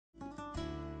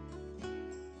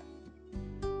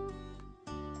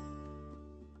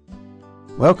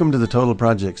Welcome to the Total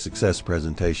Project Success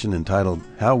presentation entitled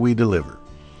How We Deliver.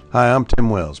 Hi, I'm Tim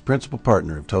Wells, Principal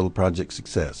Partner of Total Project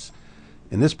Success.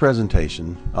 In this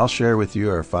presentation, I'll share with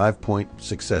you our 5-point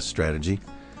success strategy,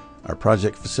 our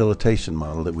project facilitation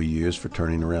model that we use for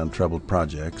turning around troubled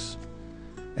projects,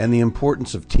 and the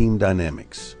importance of team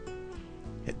dynamics.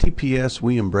 At TPS,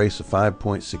 we embrace a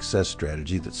 5-point success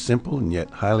strategy that's simple and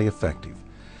yet highly effective.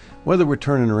 Whether we're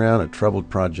turning around a troubled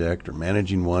project or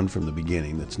managing one from the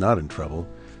beginning that's not in trouble,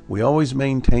 we always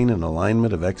maintain an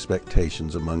alignment of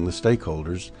expectations among the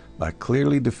stakeholders by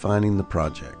clearly defining the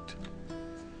project.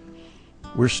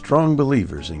 We're strong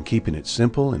believers in keeping it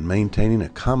simple and maintaining a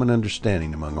common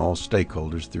understanding among all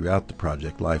stakeholders throughout the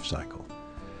project lifecycle.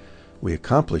 We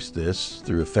accomplish this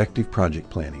through effective project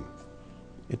planning.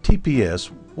 At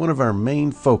TPS, one of our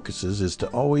main focuses is to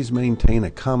always maintain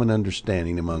a common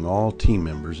understanding among all team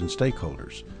members and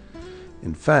stakeholders.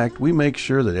 In fact, we make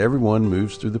sure that everyone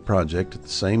moves through the project at the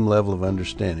same level of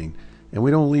understanding, and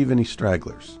we don't leave any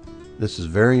stragglers. This is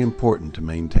very important to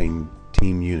maintain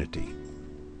team unity.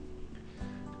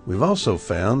 We've also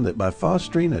found that by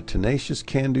fostering a tenacious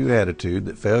can-do attitude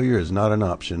that failure is not an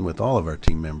option with all of our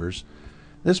team members,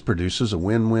 this produces a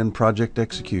win-win project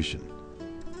execution.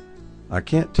 I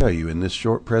can't tell you in this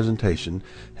short presentation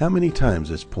how many times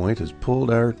this point has pulled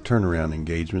our turnaround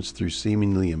engagements through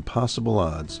seemingly impossible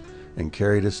odds and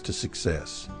carried us to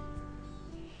success.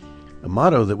 A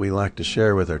motto that we like to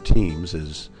share with our teams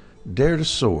is, "Dare to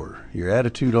soar. Your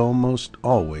attitude almost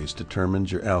always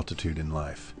determines your altitude in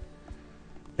life."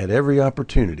 At every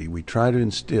opportunity, we try to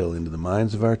instill into the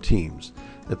minds of our teams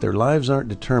that their lives aren't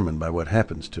determined by what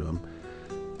happens to them,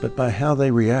 but by how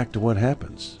they react to what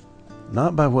happens.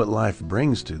 Not by what life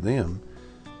brings to them,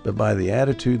 but by the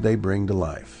attitude they bring to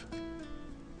life.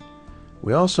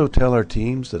 We also tell our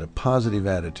teams that a positive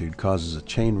attitude causes a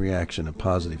chain reaction of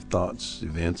positive thoughts,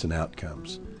 events, and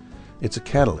outcomes. It's a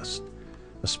catalyst,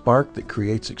 a spark that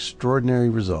creates extraordinary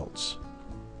results.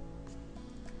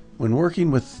 When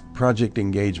working with project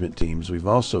engagement teams, we've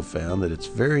also found that it's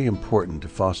very important to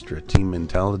foster a team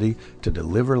mentality to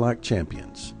deliver like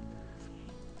champions.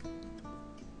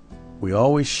 We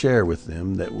always share with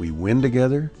them that we win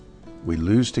together, we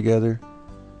lose together,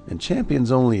 and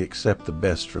champions only accept the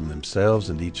best from themselves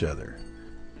and each other.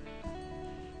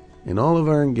 In all of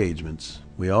our engagements,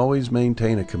 we always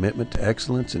maintain a commitment to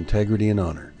excellence, integrity, and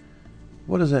honor.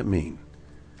 What does that mean?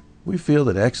 We feel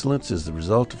that excellence is the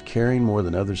result of caring more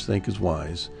than others think is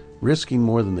wise, risking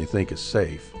more than they think is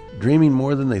safe, dreaming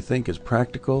more than they think is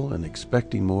practical, and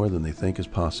expecting more than they think is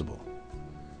possible.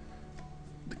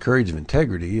 The courage of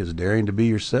integrity is daring to be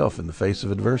yourself in the face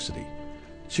of adversity,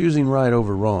 choosing right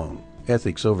over wrong,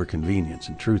 ethics over convenience,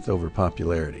 and truth over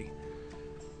popularity.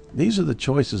 These are the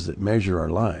choices that measure our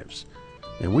lives,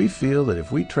 and we feel that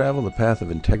if we travel the path of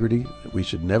integrity, that we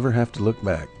should never have to look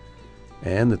back,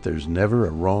 and that there's never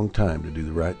a wrong time to do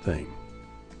the right thing.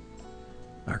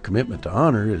 Our commitment to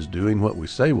honor is doing what we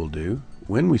say we'll do,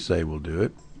 when we say we'll do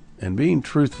it, and being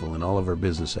truthful in all of our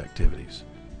business activities.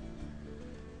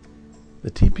 The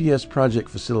TPS project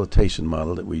facilitation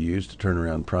model that we use to turn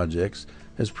around projects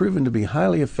has proven to be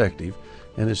highly effective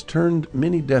and has turned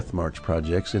many Death March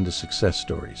projects into success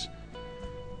stories.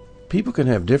 People can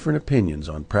have different opinions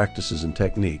on practices and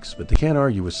techniques, but they can't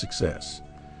argue with success.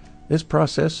 This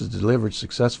process has delivered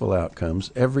successful outcomes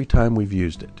every time we've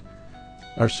used it.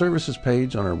 Our services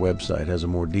page on our website has a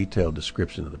more detailed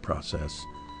description of the process.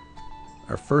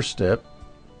 Our first step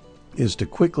is to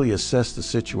quickly assess the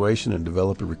situation and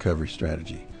develop a recovery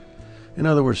strategy. In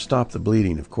other words, stop the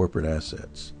bleeding of corporate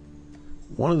assets.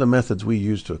 One of the methods we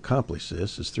use to accomplish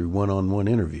this is through one-on-one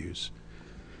interviews.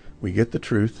 We get the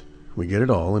truth, we get it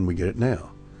all, and we get it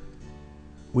now.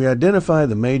 We identify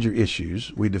the major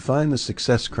issues, we define the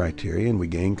success criteria, and we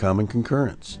gain common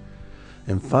concurrence.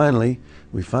 And finally,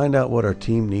 we find out what our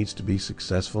team needs to be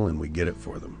successful, and we get it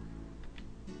for them.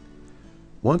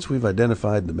 Once we've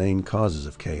identified the main causes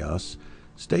of chaos,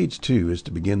 stage 2 is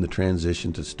to begin the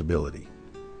transition to stability.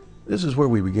 This is where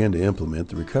we begin to implement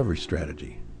the recovery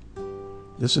strategy.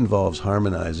 This involves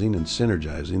harmonizing and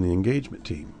synergizing the engagement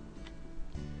team.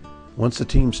 Once the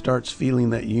team starts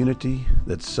feeling that unity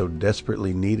that's so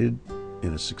desperately needed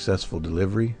in a successful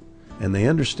delivery, and they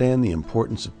understand the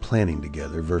importance of planning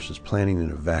together versus planning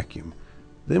in a vacuum,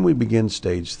 then we begin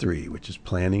stage 3, which is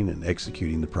planning and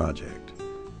executing the project.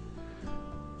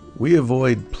 We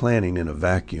avoid planning in a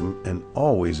vacuum and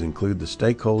always include the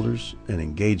stakeholders and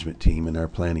engagement team in our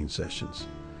planning sessions.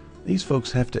 These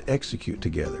folks have to execute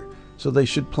together, so they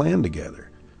should plan together.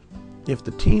 If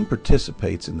the team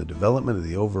participates in the development of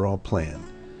the overall plan,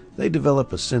 they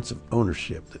develop a sense of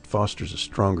ownership that fosters a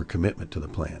stronger commitment to the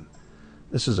plan.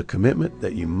 This is a commitment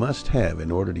that you must have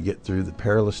in order to get through the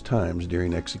perilous times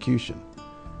during execution.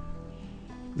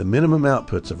 The minimum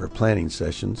outputs of our planning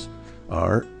sessions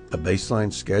are a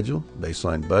baseline schedule,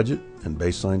 baseline budget, and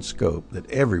baseline scope that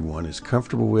everyone is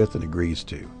comfortable with and agrees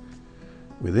to.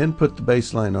 We then put the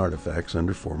baseline artifacts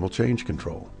under formal change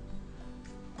control.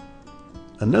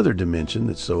 Another dimension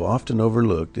that's so often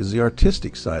overlooked is the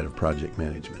artistic side of project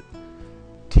management.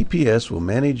 TPS will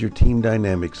manage your team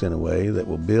dynamics in a way that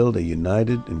will build a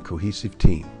united and cohesive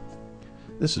team.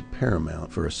 This is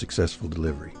paramount for a successful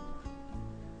delivery.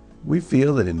 We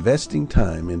feel that investing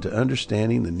time into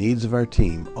understanding the needs of our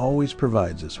team always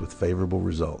provides us with favorable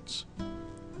results.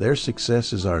 Their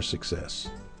success is our success.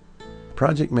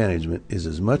 Project management is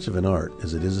as much of an art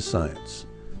as it is a science.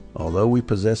 Although we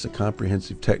possess a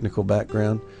comprehensive technical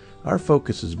background, our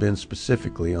focus has been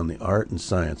specifically on the art and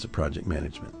science of project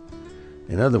management.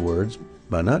 In other words,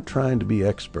 by not trying to be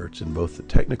experts in both the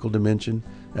technical dimension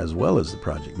as well as the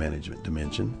project management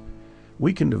dimension,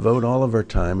 we can devote all of our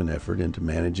time and effort into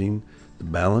managing the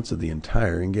balance of the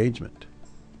entire engagement.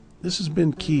 This has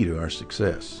been key to our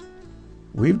success.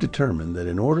 We've determined that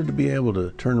in order to be able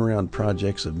to turn around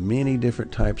projects of many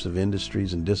different types of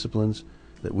industries and disciplines,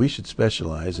 that we should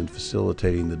specialize in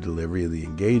facilitating the delivery of the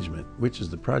engagement, which is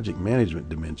the project management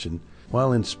dimension,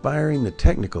 while inspiring the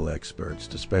technical experts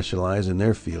to specialize in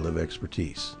their field of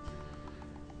expertise.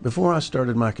 Before I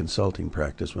started my consulting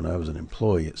practice when I was an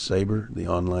employee at Sabre, the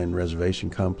online reservation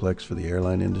complex for the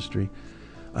airline industry,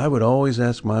 I would always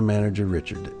ask my manager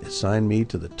Richard to assign me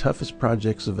to the toughest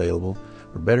projects available,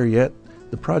 or better yet,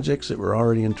 the projects that were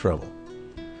already in trouble.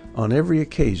 On every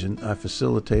occasion, I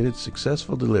facilitated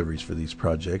successful deliveries for these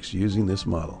projects using this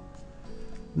model.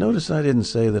 Notice I didn't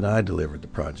say that I delivered the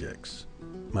projects.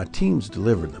 My teams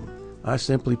delivered them. I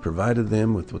simply provided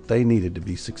them with what they needed to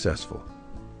be successful.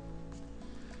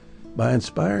 By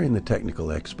inspiring the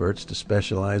technical experts to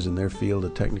specialize in their field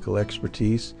of technical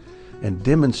expertise and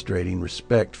demonstrating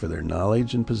respect for their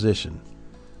knowledge and position,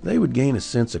 they would gain a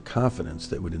sense of confidence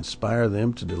that would inspire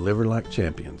them to deliver like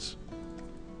champions.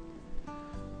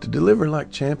 To deliver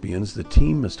like champions, the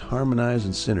team must harmonize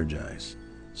and synergize.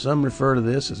 Some refer to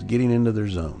this as getting into their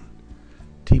zone.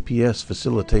 TPS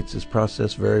facilitates this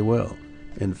process very well.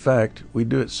 In fact, we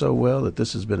do it so well that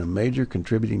this has been a major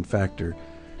contributing factor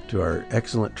to our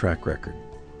excellent track record.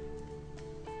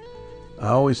 I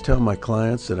always tell my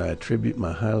clients that I attribute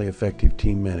my highly effective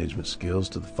team management skills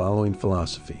to the following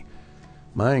philosophy.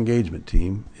 My engagement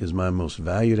team is my most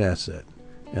valued asset,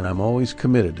 and I'm always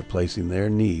committed to placing their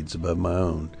needs above my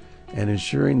own and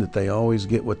ensuring that they always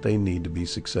get what they need to be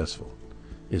successful.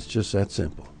 It's just that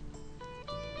simple.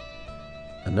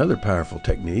 Another powerful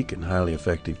technique in highly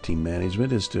effective team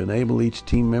management is to enable each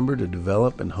team member to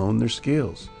develop and hone their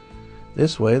skills.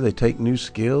 This way they take new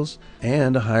skills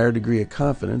and a higher degree of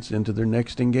confidence into their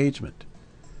next engagement.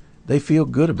 They feel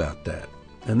good about that,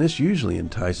 and this usually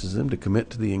entices them to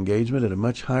commit to the engagement at a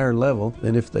much higher level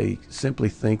than if they simply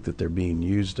think that they're being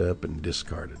used up and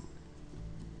discarded.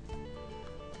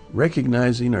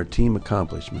 Recognizing our team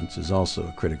accomplishments is also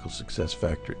a critical success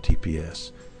factor at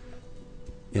TPS.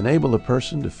 Enable a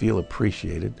person to feel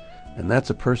appreciated, and that's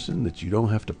a person that you don't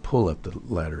have to pull up the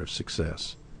ladder of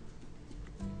success.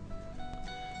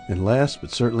 And last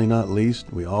but certainly not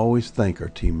least, we always thank our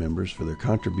team members for their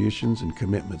contributions and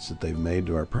commitments that they've made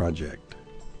to our project.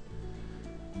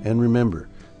 And remember,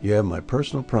 you have my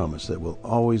personal promise that we'll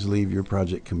always leave your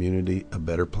project community a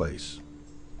better place.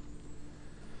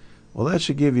 Well, that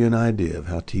should give you an idea of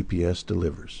how TPS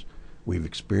delivers. We've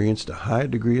experienced a high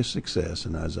degree of success,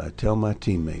 and as I tell my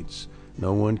teammates,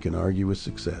 no one can argue with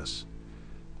success.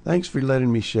 Thanks for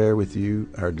letting me share with you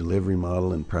our delivery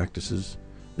model and practices.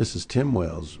 This is Tim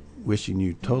Wells, wishing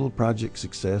you total project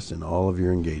success in all of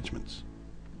your engagements.